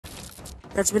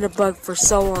That's been a bug for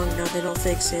so long now, they don't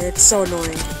fix it. It's so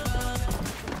annoying.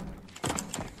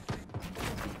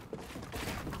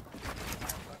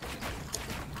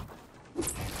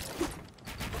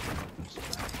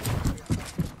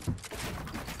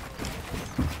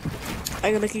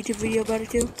 I gonna make a YouTube video about it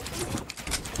too.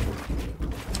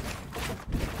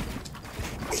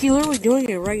 He's literally doing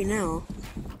it right now.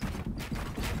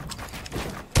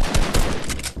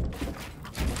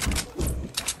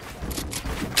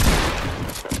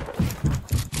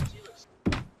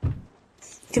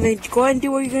 Okay, then go ahead and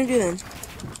do what you're gonna do then.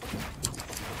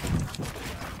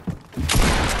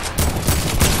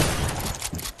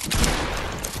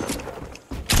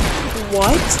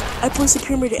 What? I placed a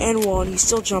pyramid and wall and he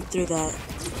still jumped through that.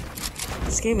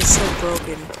 This game is so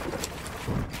broken.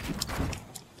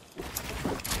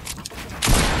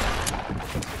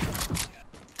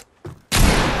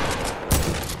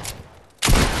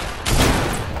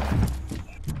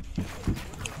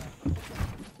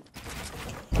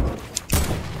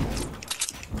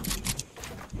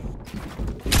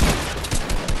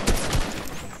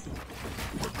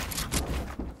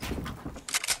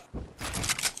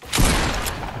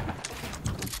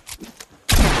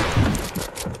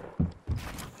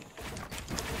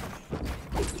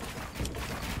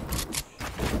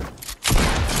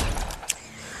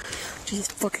 Jesus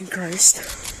fucking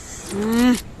Christ.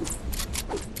 I'm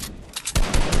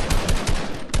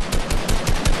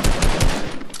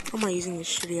not using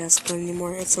this shitty ass gun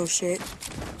anymore. It's so shit.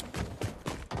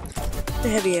 The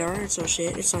heavy AR, it's so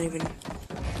shit. It's not even.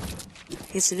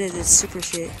 Yes, it is. It's super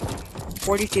shit.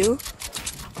 42?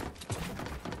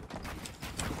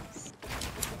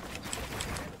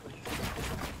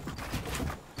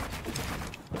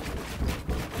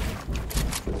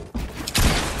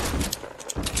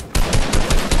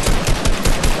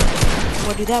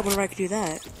 Why do that whenever I could do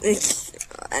that?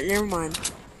 Never mind.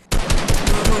 I'm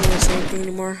not gonna say anything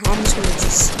anymore. I'm just gonna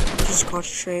just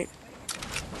concentrate.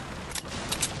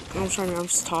 I'm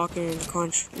just talking and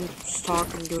just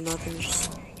talking and doing nothing.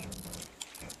 Just.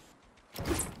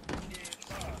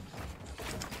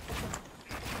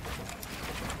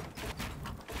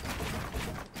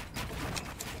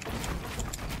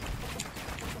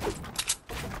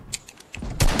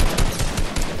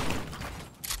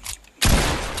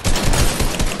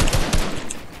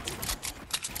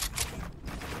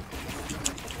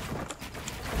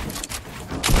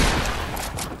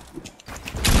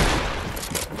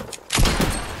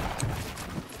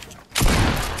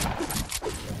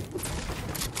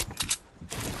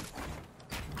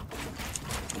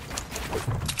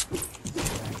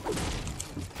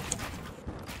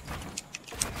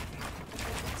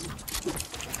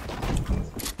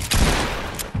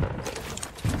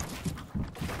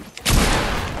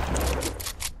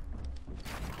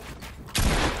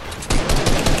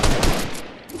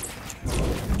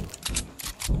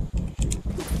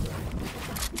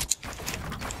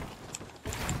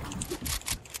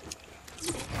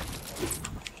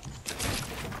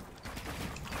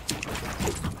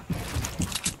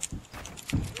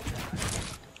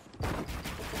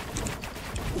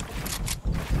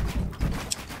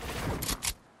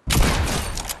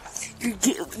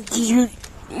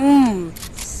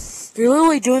 You're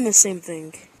literally doing the same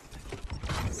thing.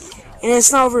 And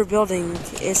it's not overbuilding.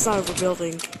 It's not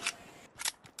overbuilding.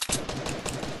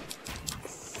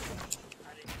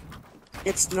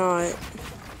 It's not.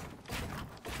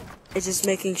 It's just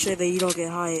making sure that you don't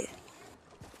get height.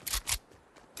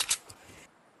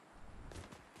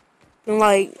 And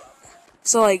like,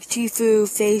 so like Tifu,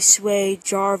 Faceway,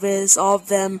 Jarvis, all of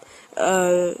them,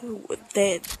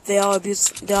 they all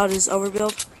just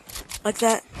overbuild like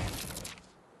that.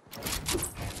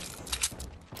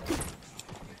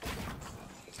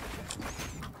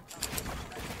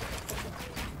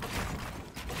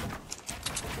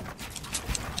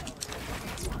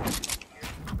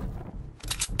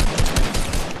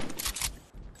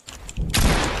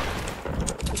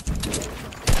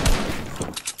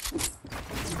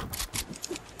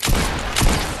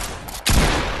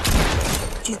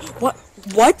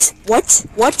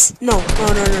 What? No,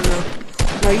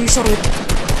 you shot me.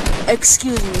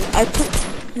 Excuse me.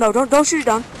 No, don't shoot it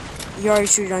down. You already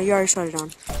shot it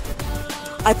down.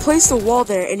 I placed a wall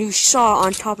there and you shot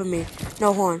on top of me.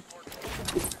 No, hold on.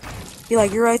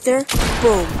 You're right there?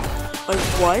 Boom. Like,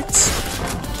 what?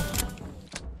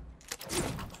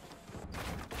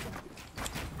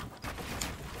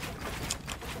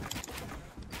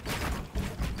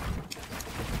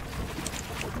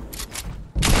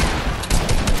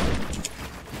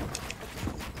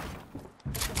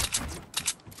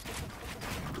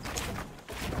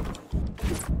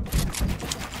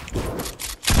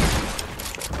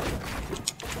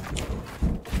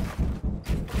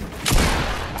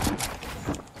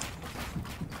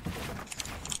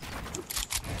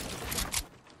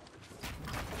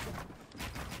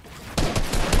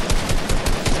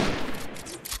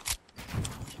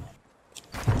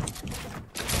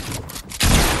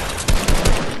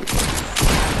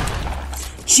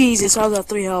 Jesus, I was at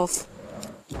 3 health.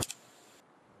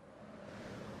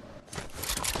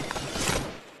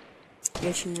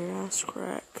 Getting your ass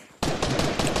crack.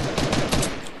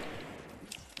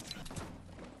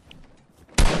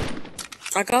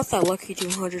 I got that lucky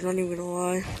 200, not even gonna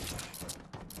lie.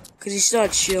 Cause you still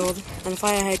had shield, and if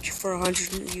I had hit you for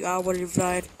 100, I would have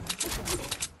died.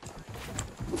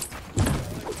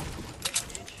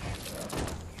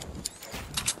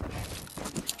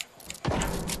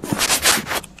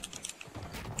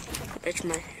 Itch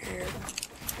my hair.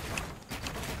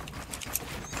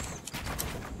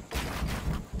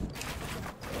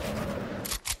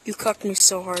 You cucked me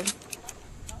so hard.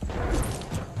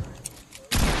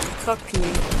 You cucked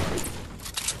me.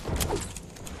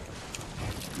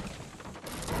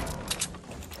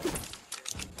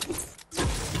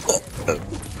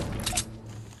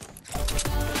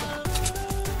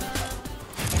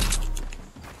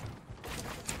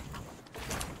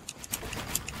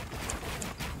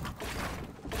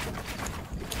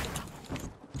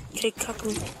 Okay, cuck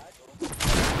me.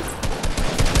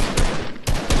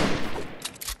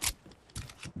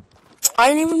 I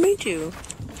didn't even mean to.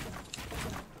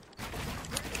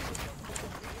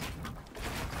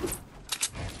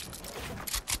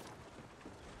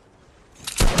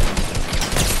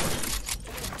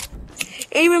 It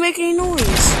didn't even make any noise.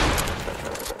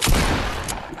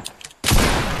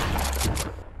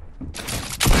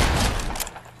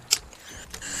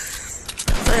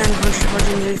 And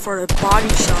 100 for the body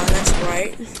shot, that's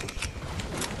right.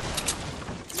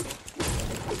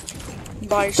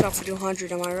 Body shot for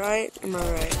 200, am I right? Am I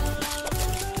right?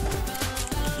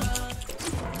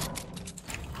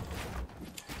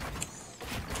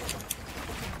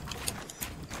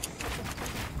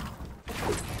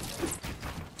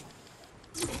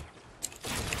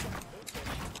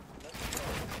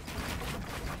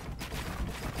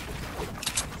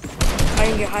 I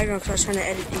didn't get high ground because I was trying to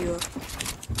edit you.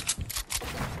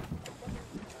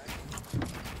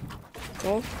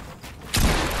 Go.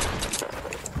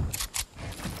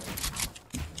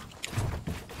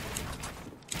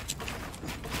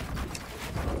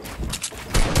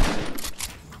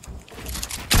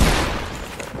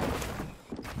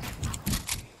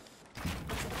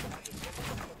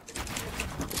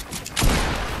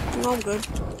 No, I'm good.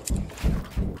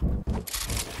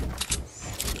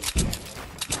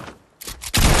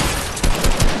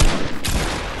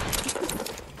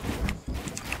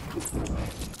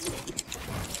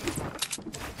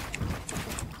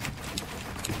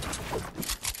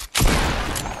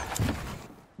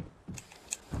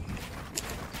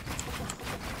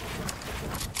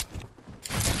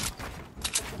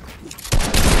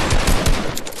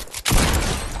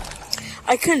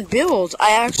 I couldn't build.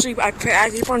 I keep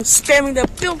on spamming the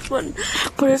build button,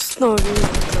 but it's no use.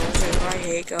 I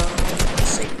hate God.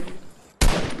 Satan.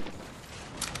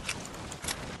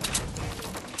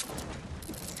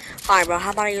 Alright, bro.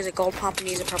 How about I use a gold pump and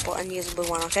use a purple and use a blue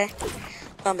one? Okay,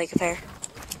 that'll make it fair.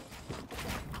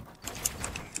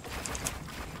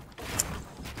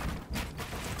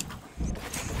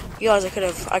 You guys,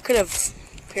 I could have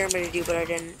pyramided you, but I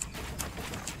didn't.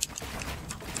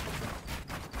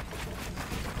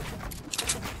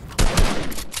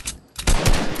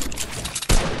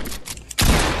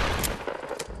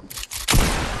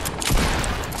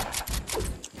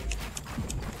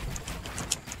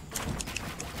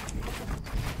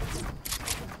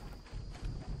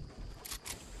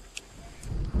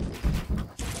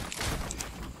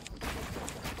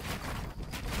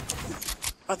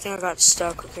 I think I got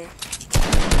stuck, okay.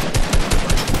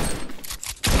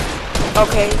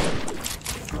 Okay.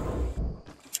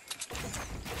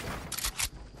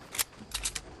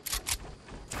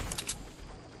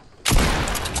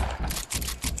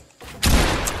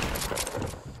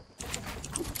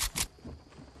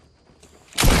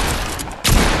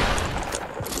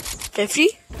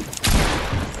 $50?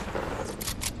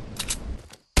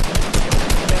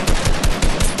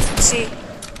 See,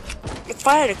 if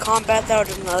I had a combat, that would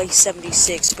have been at least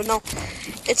 76. But no,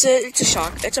 it's a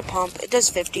shock. It's a pump. It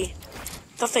does 50.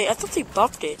 I thought they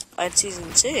buffed it at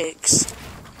season 6.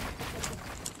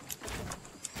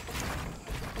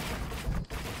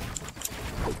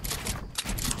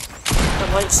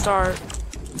 The late start.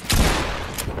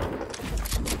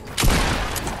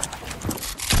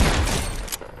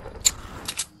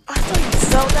 I thought you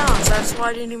fell down, so that's why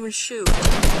I didn't even shoot.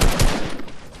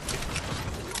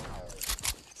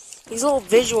 These little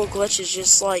visual glitches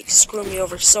just like screw me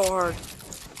over so hard.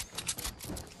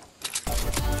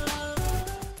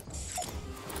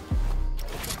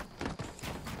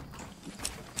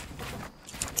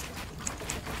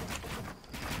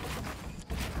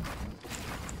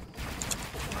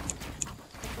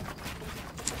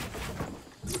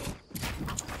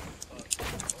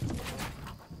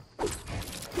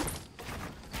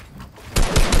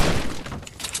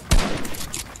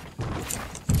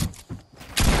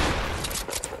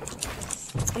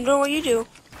 I'm doing what you do.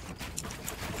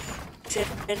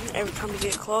 Every time you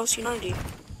get close, you 90.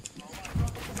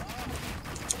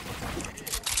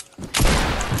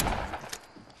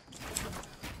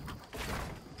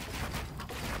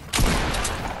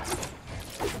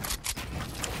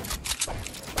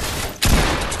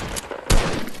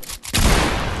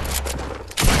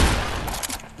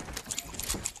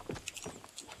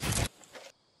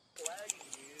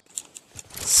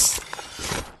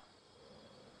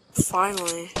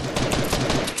 Finally.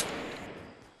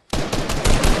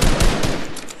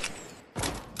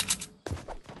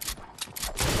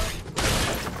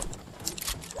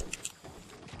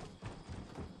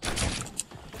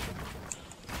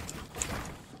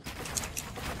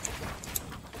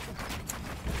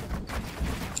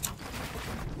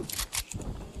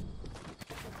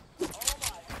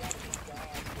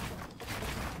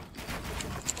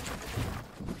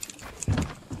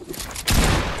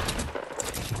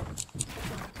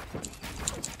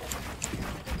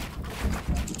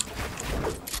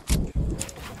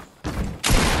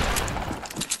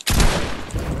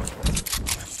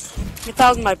 If that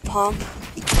was my pump.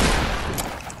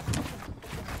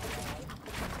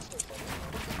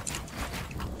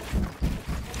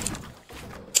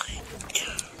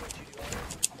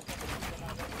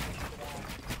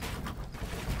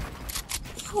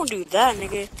 I won't do that,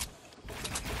 nigga.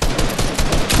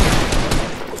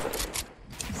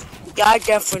 Yeah, I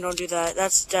definitely don't do that.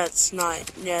 That's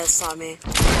not. Yeah, it's not me.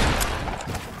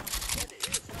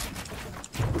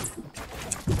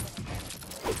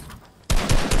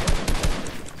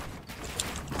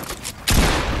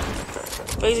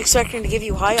 But he's expecting to give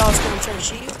you high odds when I'm trying to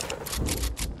shoot you.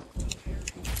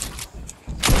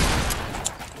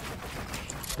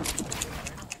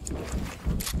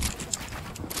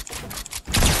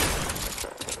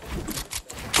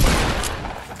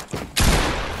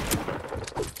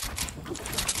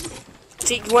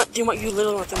 See, you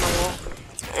literally went through my wall,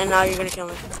 and now you're gonna kill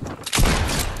me.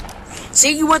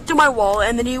 See, you went through my wall,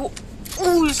 and then you.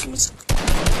 Oh,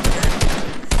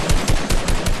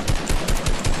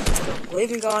 I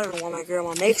believe in God. I don't want my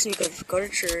grandma makes me go to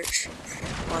church.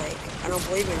 Like, I don't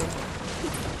believe in him.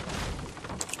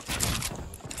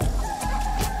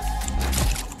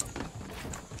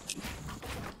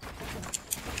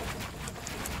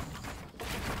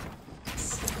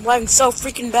 I'm lagging so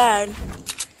freaking bad.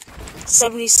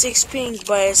 76 pings,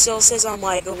 but it still says I'm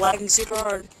like lagging super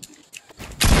hard.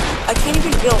 I can't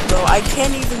even build, bro. I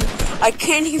can't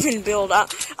even build.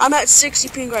 I'm at 60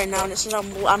 ping right now, and it says I'm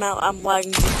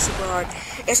lagging super hard.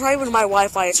 It's not even my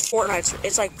Wi-Fi. It's Fortnite.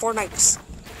 It's like Fortnite.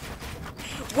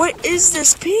 What is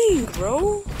this ping,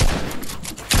 bro?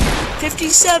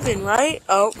 57, right?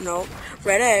 Oh no,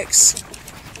 red X.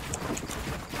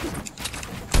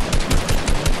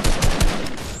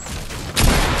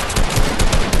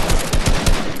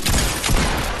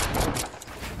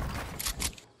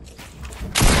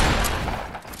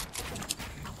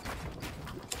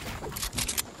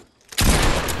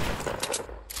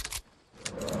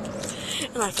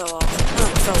 And I fell off. And I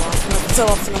fell off. And I fell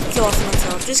off. And I fell off. And I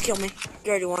fell off. Just kill me.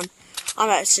 You already won. I'm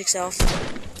at 6 health.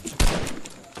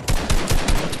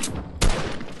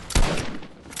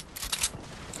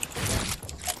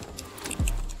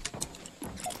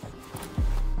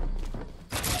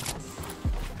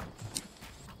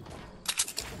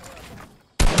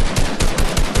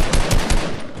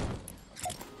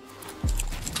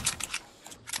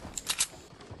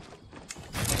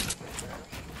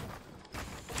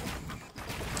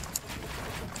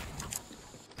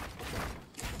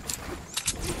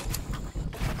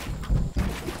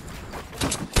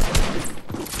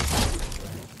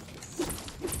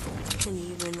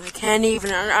 I can't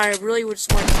even. I really would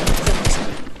just want to finish.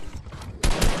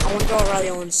 I want to go Riley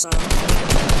Owens style.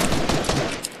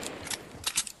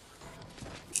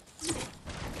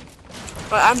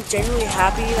 But I'm genuinely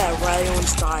happy that Riley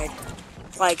Owens died.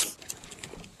 Like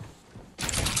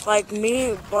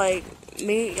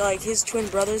his twin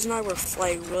brothers and I were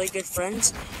like really good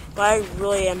friends. But I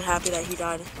really am happy that he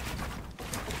died.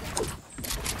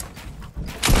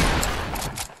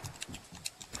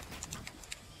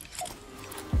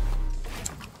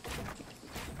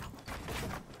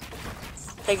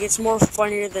 Like, it's more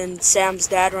funnier than Sam's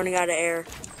dad running out of air.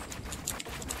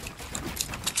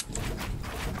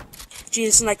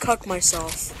 Jesus, and I cucked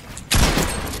myself.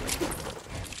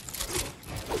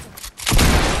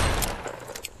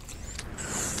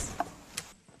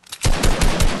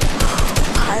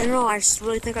 I don't know, I just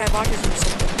really think I have autism or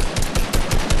something.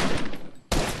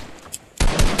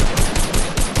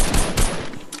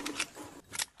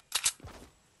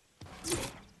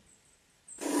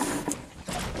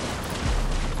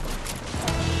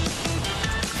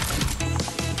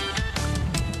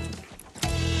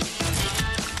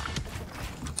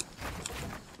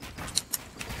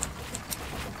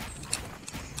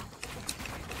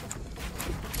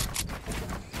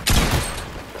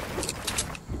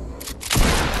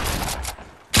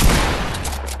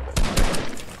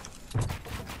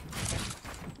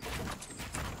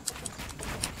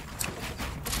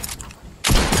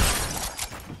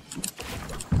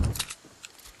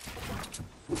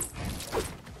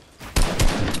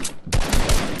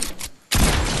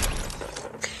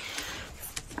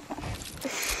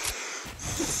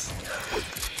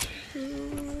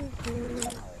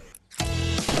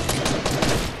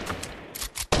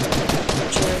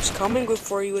 Orange coming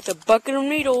for you with a bucket of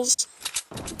needles.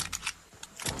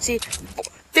 See,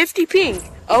 50 ping.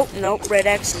 Oh no, red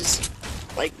X's.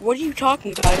 Like, what are you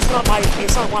talking about? It's not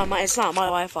my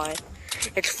Wi-Fi.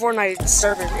 It's Fortnite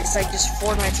server. It's like just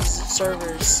Fortnite's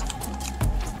servers.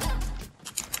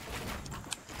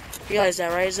 You realize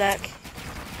that, right, Zach?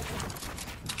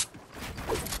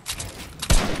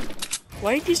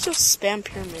 Why did you still spam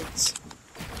pyramids?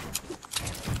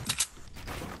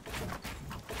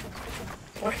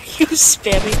 Why are you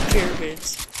spamming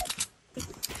pyramids?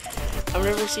 I've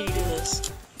never seen you do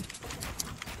this.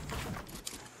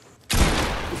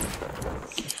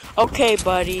 Okay,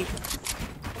 buddy.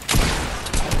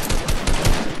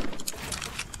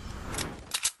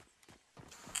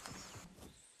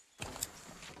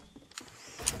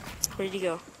 Where'd you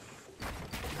go?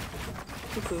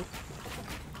 Cuckoo.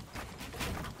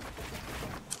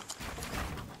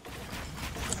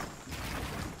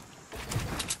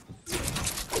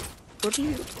 What are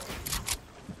you?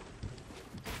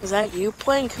 Is that you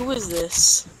playing? Who is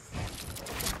this?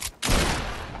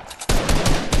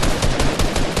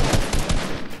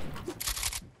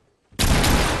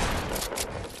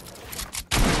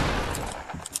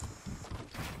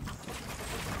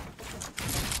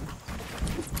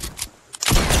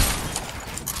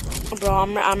 Bro,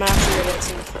 I'm actually good at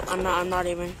team. I'm not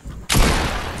even.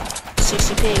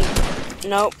 60 ping.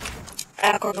 Nope.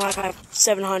 I have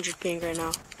 700 ping right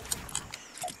now.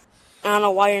 I don't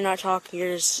know why you're not talking.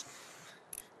 You're just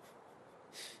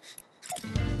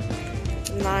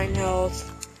 9 health.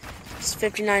 It's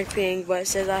 59 ping, but it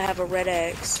says I have a red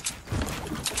X.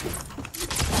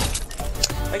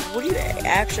 Like, what do you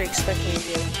actually expect me to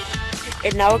do?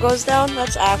 And now it goes down?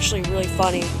 That's actually really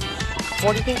funny.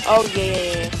 40 ping? Oh,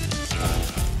 yeah.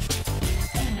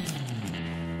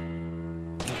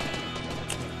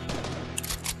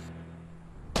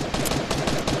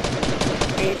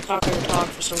 He's not gonna talk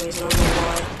for some reason, I don't know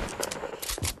why.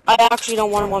 I actually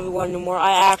don't want to 1v1 anymore.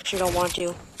 I actually don't want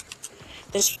to.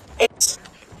 It's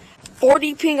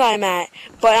 40 ping I'm at,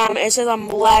 but it says I'm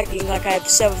lagging like I have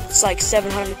it's like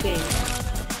 700 ping.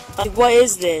 Like, what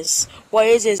is this? What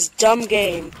is this dumb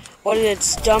game? What is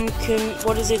its dumb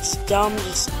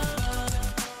just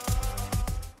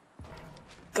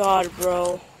God,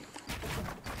 bro.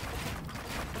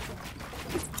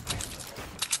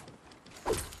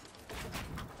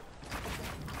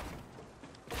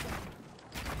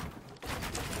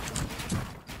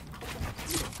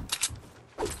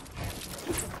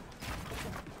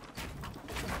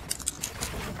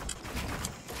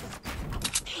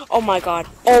 Oh my god.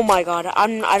 I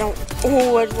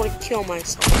want to kill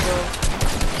myself, bro.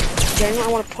 Genuinely,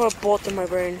 I want to put a bullet in my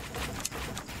brain.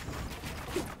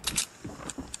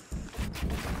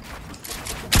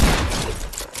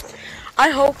 I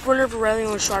hope whenever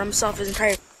Aurelion shot himself, his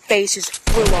entire face just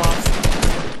flew off.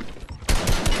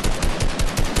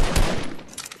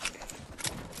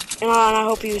 And I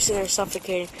hope he was sitting there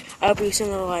suffocating. I hope he was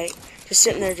sitting there like, just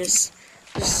sitting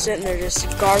there just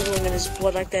gargling in his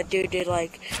blood like that dude did,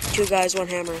 like 2 guys, 1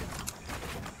 hammer.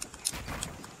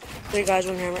 3 guys,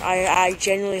 1 hammer. I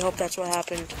genuinely hope that's what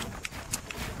happened.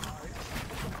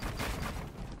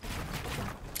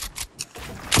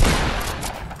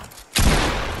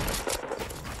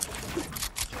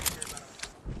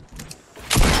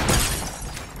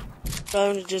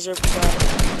 I don't deserve to die.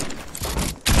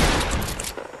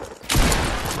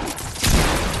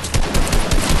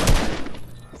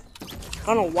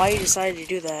 I don't know why you decided to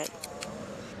do that.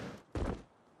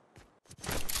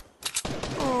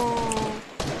 Aww.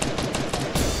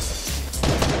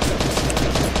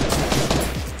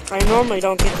 I normally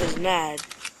don't get this mad.